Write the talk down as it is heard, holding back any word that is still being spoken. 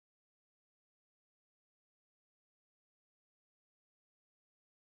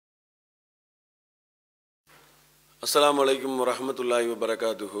அஸ்ஸலாமு அலைக்கும் வரஹ்மத்துல்லாஹி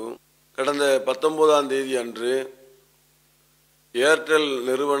வபரகாத்துஹு. கடந்த 19ஆம் தேதி அன்று ஏர்டெல்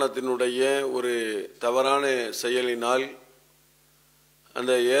நிறுவனத்தினுடைய ஒரு தவறான செயலினால்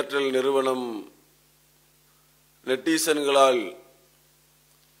அந்த ஏர்டெல் நிறுவனம் நெட்டிசன்களால்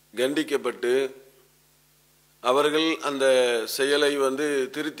கண்டிக்கப்பட்டு அவர்கள் அந்த செயலை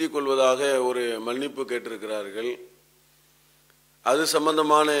திருத்திக் கொள்வதாக ஒரு மன்னிப்பு கேட்டிருக்கிறார்கள். அது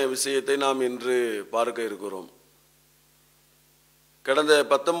சம்பந்தமான விஷயத்தை நாம் இன்று பார்க்க இருக்கிறோம். கடந்த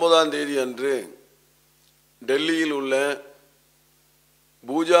 19ஆம் தேதி அன்று டெல்லியில் உள்ள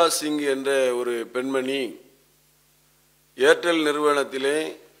பூஜா சிங் என்ற ஒரு பெண்மணி ஏர்டெல் நிறுவனத்திலே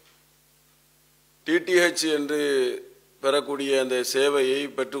டிடிஹெச் என்று பெறக்கூடிய அந்த சேவையை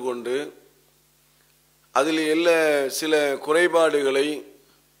பெற்றுக்கொண்டு அதில் உள்ள சில குறைபாடுகளை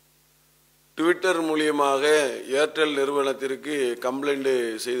ட்விட்டர் மூலியமாக ஏர்டெல் நிறுவனத்திற்கு கம்ப்ளைண்ட்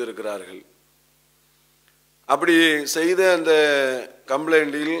செய்திருக்கிறார்கள். அப்படி செய்த அந்த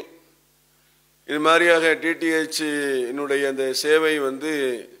கம்ப்ளைண்டில் இது மாதிரியாக டிடிஹெச் அந்த சேவை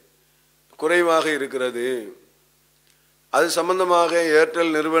குறைவாக இருக்கிறது. அது சம்பந்தமாக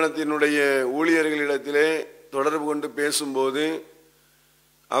ஏர்டெல் நிறுவனத்தினுடைய ஊழியர்களிடத்திலே தொடர்பு கொண்டு பேசும்போது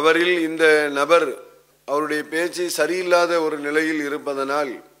அவரில் இந்த நபர் அவருடைய பேச்சு சரியில்லாத ஒரு நிலையில்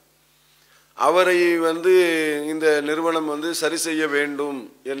இருப்பதனால் அவரை இந்த நிறுவனம் சரி செய்ய வேண்டும்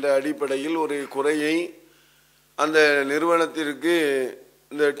என்ற அடிப்படையில் ஒரு குறையை அந்த நிறுவனத்திற்கு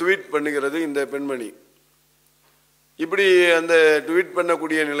இந்த ட்வீட் பண்ணுகிறது இந்த பெண்மணி. இப்படி அந்த ட்வீட்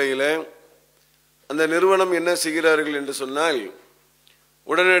பண்ணக்கூடிய நிலையில் அந்த நிறுவனம் என்ன செய்கிறார்கள் என்று சொன்னால்,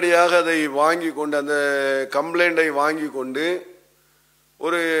 உடனடியாக அதை வாங்கி கொண்டு அந்த கம்ப்ளைண்டை வாங்கி கொண்டு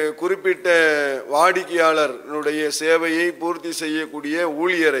ஒரு குறிப்பிட்ட வாடிக்கையாளருடைய சேவையை பூர்த்தி செய்யக்கூடிய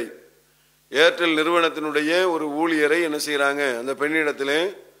ஊழியரை, ஏர்டெல் நிறுவனத்தினுடைய ஒரு ஊழியரை என்ன செய்கிறாங்க, அந்த பெண்ணிடத்தில்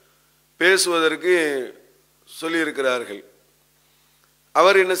பேசுவதற்கு சொல்லியிருக்கிறார்கள்.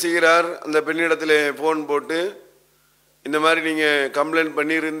 அவர் என்ன செய்கிறார், அந்த பெண்ணிடத்தில் ஃபோன் போட்டு இந்த மாதிரி நீங்கள் கம்ப்ளைண்ட்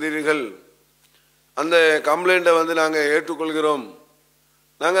பண்ணியிருந்தீர்கள், அந்த கம்ப்ளைண்ட்டை நாங்கள் ஏற்றுக்கொள்கிறோம்,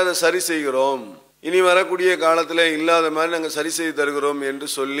 நாங்கள் அதை சரி செய்கிறோம், இனி வரக்கூடிய காலத்தில் இல்லாத மாதிரி நாங்கள் சரி செய்து தருகிறோம் என்று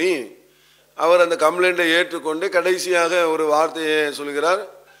சொல்லி அவர் அந்த கம்ப்ளைண்ட்டை ஏற்றுக்கொண்டு கடைசியாக ஒரு வார்த்தையை சொல்கிறார்,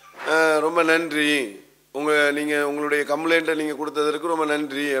 ரொம்ப நன்றி, நீங்கள் உங்களுடைய கம்ப்ளைண்ட்டை நீங்கள் கொடுத்ததற்கு ரொம்ப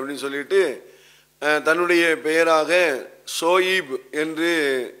நன்றி அப்படின்னு சொல்லிட்டு தன்னுடைய பெயராக ஷோயிப் என்று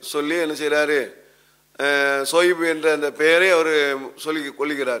சொல்லி என்ன செய்கிறாரு, ஷோயிப் என்ற அந்த பெயரை அவர் சொல்லி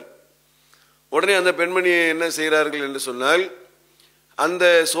கொள்கிறார். உடனே அந்த பெண்மணி என்ன செய்கிறார்கள் என்று சொன்னால், அந்த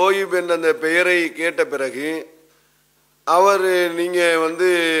ஷோயிப் என்ற அந்த பெயரை கேட்ட பிறகு அவர் நீங்கள்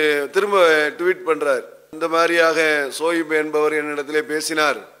திரும்ப ட்வீட் பண்ணுறார், இந்த மாதிரியாக ஷோயிப் என்பவர் என்னிடத்திலே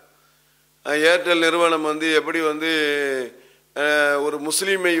பேசினார், ஏர்டெல் நிறுவனம் எப்படி ஒரு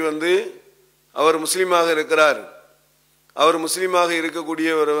முஸ்லீமை அவர் முஸ்லீமாக இருக்கிறார், அவர் முஸ்லீமாக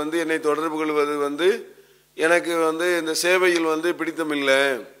இருக்கக்கூடியவர் என்னை தொடர்பு கொள்வது எனக்கு இந்த சேவையில் பிடித்தமில்லை.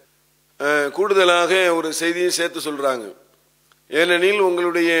 கூடுதலாக ஒரு செய்தியை சேர்த்து சொல்கிறாங்க, ஏனெனில்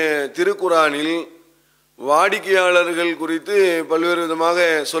உங்களுடைய திருக்குரானில் வாடிக்கையாளர்கள் குறித்து பல்வேறு விதமாக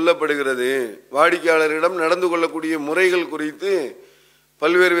சொல்லப்படுகிறது, வாடிக்கையாளரிடம் நடந்து கொள்ளக்கூடிய முறைகள் குறித்து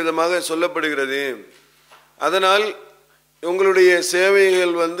பல்வேறு விதமாக சொல்லப்படுகிறது. அதனால் உங்களுடைய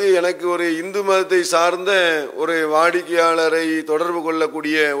சேவைகள் எனக்கு ஒரு இந்து மதத்தை சார்ந்த ஒரு வாடிக்கையாளரை தொடர்பு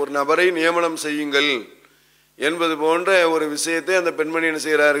கொள்ளக்கூடிய ஒரு நபரை நியமனம் செய்யுங்கள் என்பது போன்ற ஒரு விஷயத்தை அந்த பெண்மணி என்ன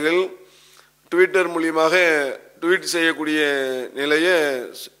செய்கிறார்கள், ட்விட்டர் மூலியமாக ட்வீட் செய்யக்கூடிய நிலையை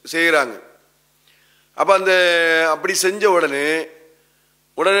செய்கிறாங்க. அப்போ அப்படி செஞ்ச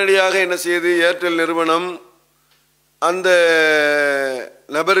உடனடியாக என்ன செய்யுது, ஏர்டெல் நிறுவனம் அந்த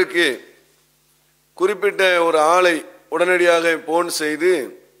நபருக்கு குறிப்பிட்ட ஒரு ஆளை உடனடியாக போன் செய்து,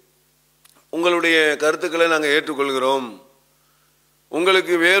 உங்களுடைய கருத்துக்களை நாங்கள் ஏற்றுக்கொள்கிறோம்,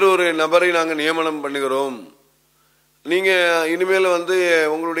 உங்களுக்கு வேறொரு நபரை நாங்கள் நியமனம் பண்ணுகிறோம், நீங்கள் இனிமேல்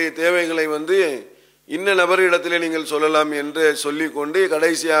உங்களுடைய தேவைகளை இன்ன நபரிடத்திலே நீங்கள் சொல்லலாம் என்று சொல்லிக்கொண்டு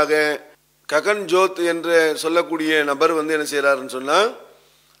கடைசியாக ககன் ஜோத் என்று சொல்லக்கூடிய நபர் என்ன செய்கிறாருன்னு சொன்னால்,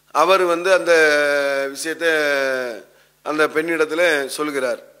 அவர் அந்த விஷயத்தை அந்த பெண்ணிடத்தில்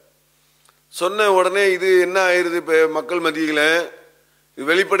சொல்கிறார். சொன்ன உடனே இது என்ன ஆயிடுது, இப்போ மக்கள் மத்தியில் இது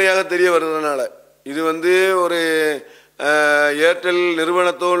வெளிப்படையாக தெரிய வருவதனால இது ஒரு ஏர்டெல்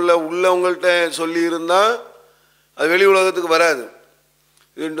நிறுவனத்தோடு உள்ளவங்கள்ட்ட சொல்லியிருந்தால் அது வெளி உலகத்துக்கு வராது.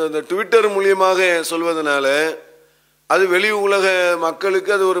 இந்த ட்விட்டர் மூலியமாக சொல்வதனால அது வெளி உலக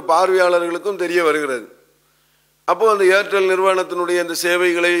மக்களுக்கு, அது ஒரு பார்வையாளர்களுக்கும் தெரிய வருகிறது. அப்போது அந்த ஏர்டெல் நிறுவனத்தினுடைய அந்த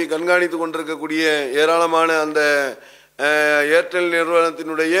சேவைகளை கண்காணித்து கொண்டிருக்கக்கூடிய ஏராளமான அந்த ஏர்டெல்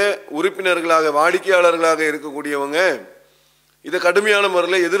நிறுவனத்தினுடைய உறுப்பினர்களாக வாடிக்கையாளர்களாக இருக்கக்கூடியவங்க இதை கடுமையான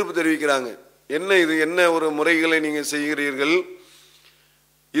முறையில் எதிர்ப்பு தெரிவிக்கிறாங்க. என்ன இது, என்ன ஒரு முறைகளை நீங்கள் செய்கிறீர்கள்?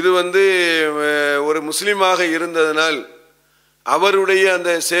 இது ஒரு முஸ்லீமாக இருந்ததனால் அவருடைய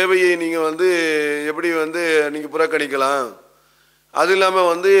அந்த சேவையை நீங்கள் எப்படி நீங்கள் புறக்கணிக்கலாம்? அது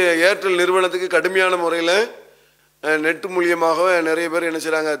இல்லாமல் ஏர்டெல் நிறுவனத்துக்கு கடுமையான முறையில் நெட் மூலியமாக நிறைய பேர் என்ன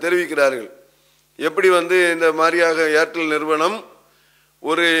செய்கிறாங்க, தெரிவிக்கிறார்கள். எப்படி இந்த மாதிரியாக ஏர்டெல் நிறுவனம்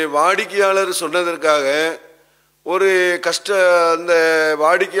ஒரு வாடிக்கையாளர் சொன்னதற்காக ஒரு அந்த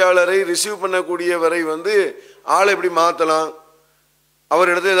வாடிக்கையாளரை ரிசீவ் பண்ணக்கூடிய வரை ஆளை எப்படி மாற்றலாம்?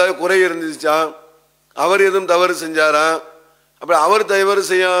 அவரிடத்துல ஏதாவது குறை இருந்துச்சா, அவர் எதுவும் தவறு செஞ்சாரா? அப்படி அவர் தவறு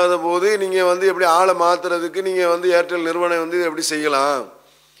செய்யாத போது நீங்கள் எப்படி ஆளை மாற்றுறதுக்கு நீங்கள் ஏர்டெல் நிறுவனம் எப்படி செய்யலாம்?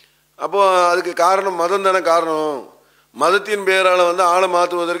 அப்போது அதுக்கு காரணம் மதம் தானே காரணம். மதத்தின் பெயரால் ஆளை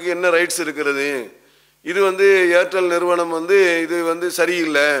மாற்றுவதற்கு என்ன ரைட்ஸ் இருக்கிறது? இது ஏர்டெல் நிறுவனம் இது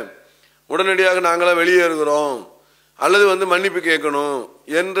சரியில்லை, உடனடியாக நாங்களாம் வெளியேறுகிறோம் அல்லது மன்னிப்பு கேட்கணும்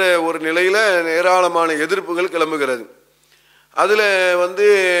என்ற ஒரு நிலையில் ஏராளமான எதிர்ப்புகள் கிளம்புகிறது. அதில்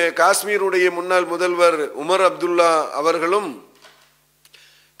காஷ்மீருடைய முன்னாள் முதல்வர் உமர் அப்துல்லா அவர்களும்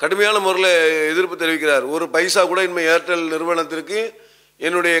கடுமையான முறையில் எதிர்ப்பு தெரிவிக்கிறார். ஒரு பைசா கூட இனிமேல் ஏர்டெல் நிறுவனத்திற்கு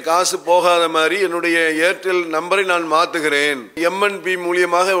என்னுடைய காசு போகாத மாதிரி என்னுடைய ஏர்டெல் நம்பரை நான் மாற்றுகிறேன், எம்என்பி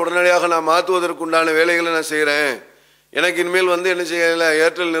மூலியமாக உடனடியாக நான் மாற்றுவதற்குண்டான வேலைகளை நான் செய்கிறேன். எனக்கு இனிமேல் என்ன செய்யலை,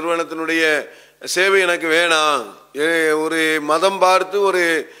 ஏர்டெல் நிறுவனத்தினுடைய சேவை எனக்கு வேணாம். ஒரு மதம் பார்த்து ஒரு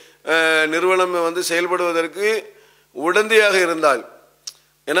நிறுவனம் செயல்படுவதற்கு உடந்தையாக இருந்தால்,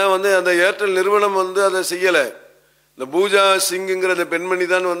 ஏன்னா அந்த ஏர்டெல் நிறுவனம் அதை செய்யலை. இந்த பூஜா சிங்குங்கிற அந்த பெண்மணி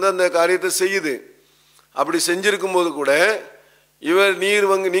தான் அந்த காரியத்தை செய்யுது. அப்படி செஞ்சிருக்கும் போது கூட இவர்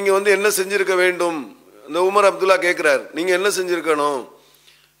நீங்கள் என்ன செஞ்சிருக்க வேண்டும்? இந்த உமர் அப்துல்லா கேட்குறார், நீங்கள் என்ன செஞ்சிருக்கணும்?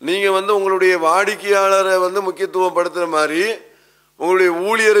 நீங்கள் உங்களுடைய வாடிக்கையாளரை முக்கியத்துவப்படுத்துகிற மாதிரி உங்களுடைய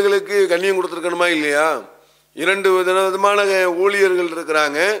ஊழியர்களுக்கு கண்ணியம் கொடுத்துருக்கணுமா இல்லையா? 2 விதமான ஊழியர்கள்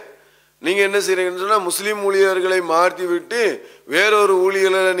இருக்கிறாங்க. நீங்கள் என்ன செய்கிறீங்கன்னு சொன்னால், முஸ்லீம் ஊழியர்களை மாற்றி விட்டு வேறொரு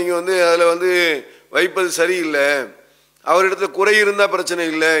ஊழியரை நீங்கள் அதில் வைப்பது சரியில்லை, அவரிடத்துல குறை இருந்தால் பிரச்சனை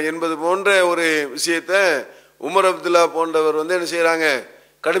இல்லை என்பது போன்ற ஒரு விஷயத்த உமர் அப்துல்லா போன்றவர் என்ன செய்கிறாங்க,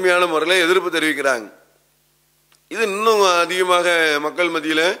 கடுமையான முறையில் எதிர்ப்பு தெரிவிக்கிறாங்க. இது இன்னும் அதிகமாக மக்கள்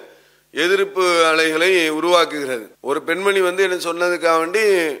மத்தியில் எதிர்ப்பு அலைகளை உருவாக்குகிறது. ஒரு பெண்மணி என்ன சொன்னதுக்காக வேண்டி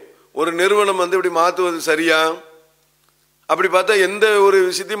ஒரு நிறுவனம் இப்படி மாற்றுவது சரியா? அப்படி பார்த்தா எந்த ஒரு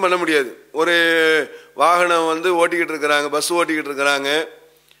விஷயத்தையும் பண்ண முடியாது. ஒரு வாகனம் ஓட்டிக்கிட்டு இருக்கிறாங்க, பஸ் ஓட்டிக்கிட்டு இருக்கிறாங்க.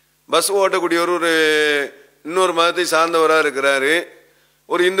 பஸ் ஓட்டக்கூடியவர் ஒரு இன்னொரு மதத்தை சார்ந்தவராக இருக்கிறாரு,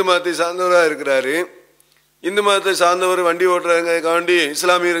 ஒரு இந்து மதத்தை சார்ந்தவராக இருக்கிறாரு. இந்து மதத்தை சார்ந்தவர் வண்டி ஓட்டுறதுக்காண்டி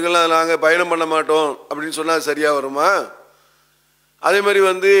இஸ்லாமியர்கள்லாம் நாங்கள் பயணம் பண்ண மாட்டோம் அப்படின்னு சொன்னால் சரியாக வருமா? அதே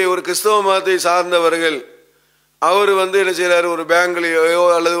மாதிரி ஒரு கிறிஸ்தவ மதத்தை சார்ந்தவர்கள் அவர் என்ன செய்கிறாரு, ஒரு பேங்க்லேயோ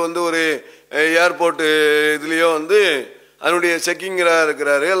அல்லது ஒரு ஏர்போர்ட்டு இதுலேயோ அதனுடைய செக்கிங்கராக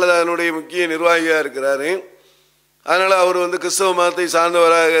இருக்கிறாரு அல்லது அதனுடைய முக்கிய நிர்வாகியாக இருக்கிறாரு. அதனால் அவர் கிறிஸ்தவ மதத்தை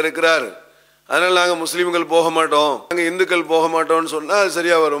சார்ந்தவராக இருக்கிறார், அதனால் நாங்கள் முஸ்லீம்கள் போக மாட்டோம், நாங்கள் இந்துக்கள் போக மாட்டோம்னு சொன்னால் அது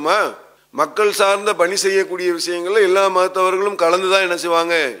சரியாக வருமா? மக்கள் சார்ந்த பணி செய்யக்கூடிய விஷயங்களில் எல்லா மதத்தவர்களும் கலந்து தான் என்ன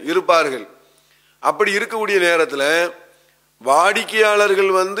செய்வாங்க, இருப்பார்கள். அப்படி இருக்கக்கூடிய நேரத்தில் வாடிக்கையாளர்கள்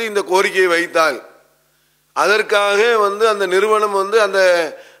இந்த கோரிக்கையை வைத்தால் அதற்காக அந்த நிறுவனம் அந்த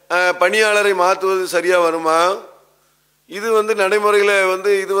பணியாளரை மாற்றுவது சரியாக வருமா? இது நடைமுறையில்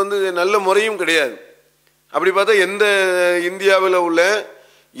இது நல்ல முறையும் கிடையாது. அப்படி பார்த்தா எந்த இந்தியாவில் உள்ள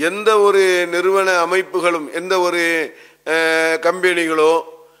எந்த ஒரு நிறுவன அமைப்புகளும் எந்த ஒரு கம்பெனிகளோ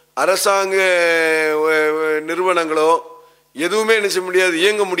அரசாங்க நிறுவனங்களோ எதுவுமே என்ன செய்ய முடியாது,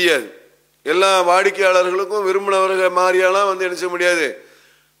 இயங்க முடியாது. எல்லா வாடிக்கையாளர்களுக்கும் விரும்பினவர்கள் மாதிரியெல்லாம் என்ன செய்ய முடியாது.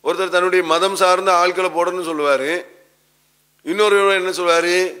 ஒருத்தர் தன்னுடைய மதம் சார்ந்த ஆட்களை போடணும்னு சொல்லுவார், இன்னொரு என்ன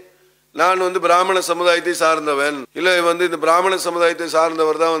சொல்வார், நான் பிராமண சமுதாயத்தை சார்ந்தவன், இல்லை இந்த பிராமண சமுதாயத்தை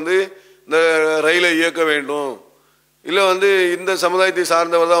சார்ந்தவர் தான் இந்த ரயிலை இயக்க வேண்டும், இல்லை இந்த சமுதாயத்தை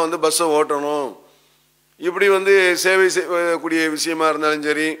சார்ந்தவர் தான் பஸ்ஸை ஓட்டணும். இப்படி சேவை செய்யக்கூடிய விஷயமா இருந்தாலும்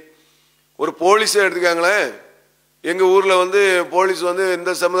சரி, ஒரு போலீஸை எடுத்துக்காங்களேன், எங்கள் ஊரில் போலீஸ்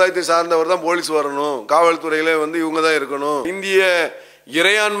இந்த சமுதாயத்தை சார்ந்தவர் தான் போலீஸ் வரணும், காவல்துறையில் இவங்க தான் இருக்கணும். இந்திய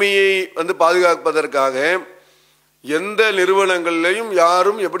இறையாண்மையை பாதுகாப்பதற்காக எந்த நிறுவனங்கள்லையும்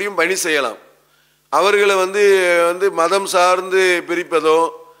யாரும் எப்படியும் பணி செய்யலாம். அவர்களை மதம் சார்ந்து பிரிப்பதோ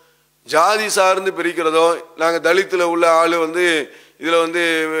ஜாதி சார்ந்து பிரிக்கிறதோ, நாங்கள் தலித்தில் உள்ள ஆள் இதில்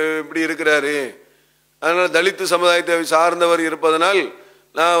இப்படி இருக்கிறாரு, அதனால் தலித்து சமுதாயத்தை சார்ந்தவர் இருப்பதனால்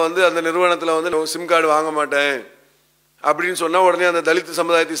நான் அந்த நிறுவனத்தில் சிம் கார்டு வாங்க மாட்டேன் அப்படின்னு சொன்னால் உடனே அந்த தலித்து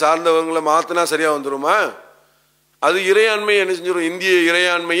சமுதாயத்தை சார்ந்தவங்களை மாற்றினா சரியாக வந்துடுமா? அது இறையாண்மை என்ன செஞ்சிடும், இந்திய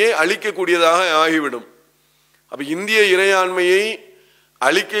இறையாண்மையை அழிக்கக்கூடியதாக ஆகிவிடும். அப்போ இந்திய இறையாண்மையை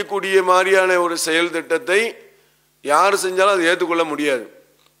அழிக்கக்கூடிய மாதிரியான ஒரு செயல் திட்டத்தை யார் செஞ்சாலும் அதை ஏற்றுக்கொள்ள முடியாது.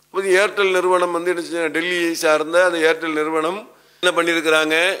 ஏர்டெல் நிறுவனம் வந்து என்ன செஞ்சாங்க, டெல்லியை சார்ந்த அந்த ஏர்டெல் நிறுவனம் என்ன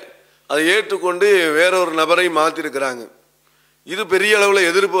பண்ணியிருக்கிறாங்க, அதை ஏற்றுக்கொண்டு வேறொரு நபரை மாற்றிருக்கிறாங்க. இது பெரிய அளவில்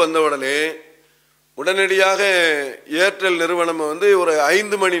எதிர்ப்பு வந்த உடனடியாக ஏர்டெல் நிறுவனம் வந்து ஒரு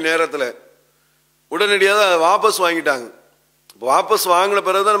 5 மணி நேரத்தில் உடனடியாக வாபஸ் வாங்கிட்டாங்க. வாபஸ் வாங்கின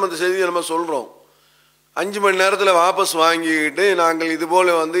பிறகு தான் நம்ம இந்த செய்தியை நம்ம சொல்கிறோம். 5 மணி நேரத்தில் வாபஸ் வாங்கிக்கிட்டு நாங்கள்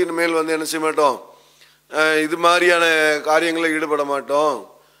இதுபோல் வந்து இனிமேல் வந்து என்ன செய்ய மாட்டோம், இது மாதிரியான காரியங்களில் ஈடுபட மாட்டோம்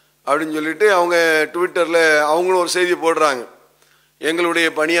அப்படின்னு சொல்லிட்டு அவங்க ட்விட்டரில் அவங்களும் ஒரு செய்தியை போடுறாங்க. எங்களுடைய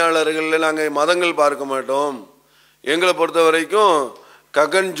பணியாளர்களில் நாங்கள் மதங்கள் பார்க்க மாட்டோம், எங்களை பொறுத்த வரைக்கும்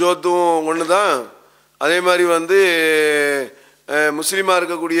ககன் ஜோத்தும் ஒன்று தான், அதே மாதிரி வந்து முஸ்லீமாக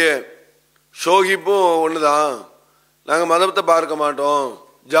இருக்கக்கூடிய ஷோகிப்பும் ஒன்று தான், நாங்கள் மதத்தை பார்க்க மாட்டோம்,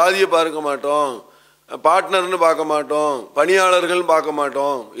 ஜாதியை பார்க்க மாட்டோம், பார்ட்னர்னு பார்க்க மாட்டோம், பணியாளர்கள் பார்க்க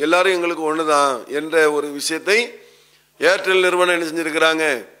மாட்டோம், எல்லாரும் எங்களுக்கு ஒன்று தான் என்ற ஒரு விஷயத்தை ஏர்டெல் நிறுவனம் என்ன செஞ்சுருக்கிறாங்க,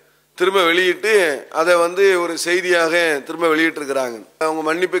 திரும்ப வெளியிட்டு அதை வந்து ஒரு செய்தியாக திரும்ப வெளியிட்டிருக்கிறாங்க. அவங்க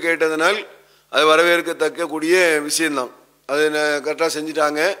மன்னிப்பு கேட்டதனால் அது வரவேற்கத்தக்க கூடிய விஷயம்தான், அது கரெக்டாக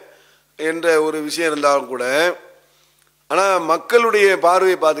செஞ்சிட்டாங்க என்ற ஒரு விஷயம் இருந்தாலும் கூட, ஆனால் மக்களுடைய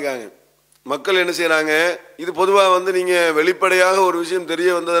பார்வையை பார்த்துக்காங்க. மக்கள் என்ன செய்கிறாங்க, இது பொதுவாக வந்து நீங்கள் வெளிப்படையாக ஒரு விஷயம் தெரிய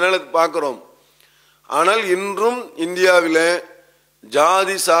வந்ததுனால பார்க்குறோம். ஆனால் இன்றும் இந்தியாவில்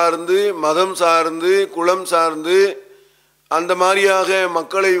ஜாதி சார்ந்து, மதம் சார்ந்து, குலம் சார்ந்து அந்த மாதிரியாக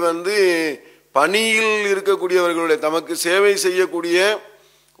மக்களை வந்து பணியில் இருக்கக்கூடியவர்களுடைய தமக்கு சேவை செய்யக்கூடிய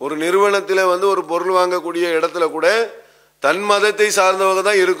ஒரு நிறுவனத்தில் வந்து ஒரு பொருள் வாங்கக்கூடிய இடத்துல கூட தன் மதத்தை சார்ந்தவங்க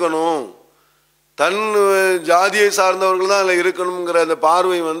தான் இருக்கணும், தன் ஜாதியை சார்ந்தவர்கள் தான் அதில் இருக்கணுங்கிற அந்த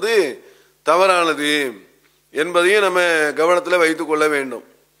பார்வை வந்து தவறானது என்பதையும் நம்ம கவனத்தில் வைத்து கொள்ள வேண்டும்.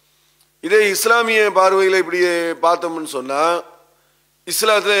 இதே இஸ்லாமிய பார்வையில் இப்படி பார்த்தோம்னு சொன்னால்,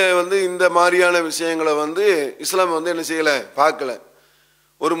 இஸ்லாத்தில் வந்து இந்த மாதிரியான விஷயங்களை வந்து இஸ்லாம் வந்து என்ன செய்யலை, பார்க்கல.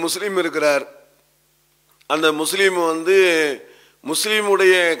 ஒரு முஸ்லீம் இருக்கிறார், அந்த முஸ்லீம் வந்து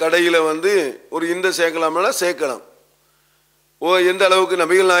முஸ்லீமுடைய கடையில் வந்து ஒரு இந்த சேர்க்கலாம்னா சேர்க்கலாம். எந்த அளவுக்கு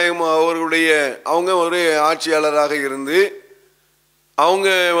நபிகள் நாயகம் அவர்களுடைய அவங்க ஒரு ஆட்சியாளராக இருந்து அவங்க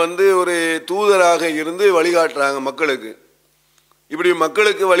வந்து ஒரு தூதராக இருந்து வழிகாட்டுறாங்க மக்களுக்கு. இப்படி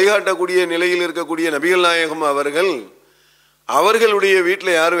மக்களுக்கு வழிகாட்டக்கூடிய நிலையில் இருக்கக்கூடிய நபிகள் நாயகம் அவர்களுடைய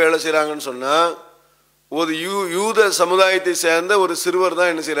வீட்டில் யார் வேலை செய்கிறாங்கன்னு சொன்னால், ஒரு யூத சமுதாயத்தை சேர்ந்த ஒரு சிறுவர்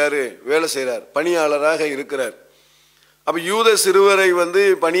தான் என்ன செய்கிறாரு, வேலை செய்கிறார், பணியாளராக இருக்கிறார். அப்போ யூத சிறுவரை வந்து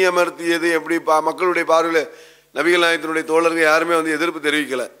பணியமர்த்தியது எப்படி மக்களுடைய பார்வையில் நபிகள் நாயகத்தினுடைய தோழர்கள் யாருமே வந்து எதிர்ப்பு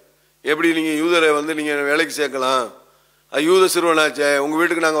தெரிவிக்கலை. எப்படி நீங்கள் யூதரை வந்து நீங்கள் வேலைக்கு சேர்க்கலாம், அது யூத சிறுவனாச்சே, உங்கள்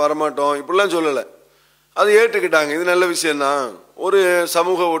வீட்டுக்கு நாங்கள் வரமாட்டோம் இப்படிலாம் சொல்லலை. அது ஏற்றுக்கிட்டாங்க, இது நல்ல விஷயந்தான், ஒரு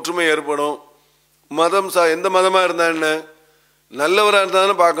சமூக ஒற்றுமை ஏற்படும். மதம் எந்த மதமாக இருந்தால் என்ன, நல்லவராக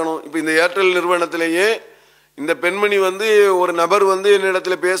இருந்தாலும் பார்க்கணும். இப்போ இந்த ஏர்டெல் நிறுவனத்திலேயே இந்த பெண்மணி வந்து ஒரு நபர் வந்து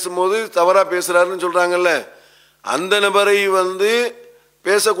என்னிடத்தில் பேசும்போது தவறாக பேசுகிறாருன்னு சொல்கிறாங்கல்ல, அந்த நபரை வந்து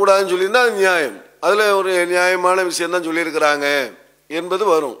பேசக்கூடாதுன்னு சொல்லியிருந்தால் அது நியாயம், அதில் ஒரு நியாயமான விஷயந்தான் சொல்லியிருக்கிறாங்க என்பது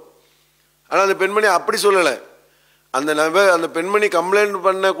வரும். ஆனால் அந்த பெண்மணி அப்படி சொல்லலை. அந்த பெண்மணி கம்ப்ளைண்ட்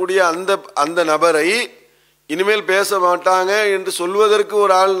பண்ணக்கூடிய அந்த நபரை இனிமேல் பேச மாட்டாங்க என்று சொல்வதற்கு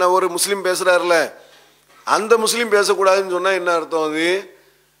ஒரு ஆள், ஒரு முஸ்லீம் பேசுகிறார்ல, அந்த முஸ்லீம் பேசக்கூடாதுன்னு சொன்னால் என்ன அர்த்தம்,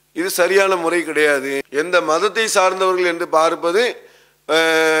 இது சரியான முறை கிடையாது. எந்த மதத்தை சார்ந்தவர்கள் என்று பார்ப்பது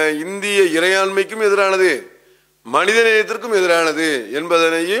இந்திய இறையாண்மைக்கும் எதிரானது, மனிதநேயத்திற்கும் எதிரானது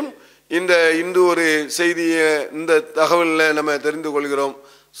என்பதனையும் இன்று ஒரு செய்தியை இந்த தகவலில் நம்ம தெரிந்து கொள்கிறோம்.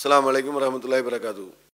 அஸ்ஸலாமு அலைக்கும் வரஹ்மத்துல்லாஹி வபரகாத்துஹு.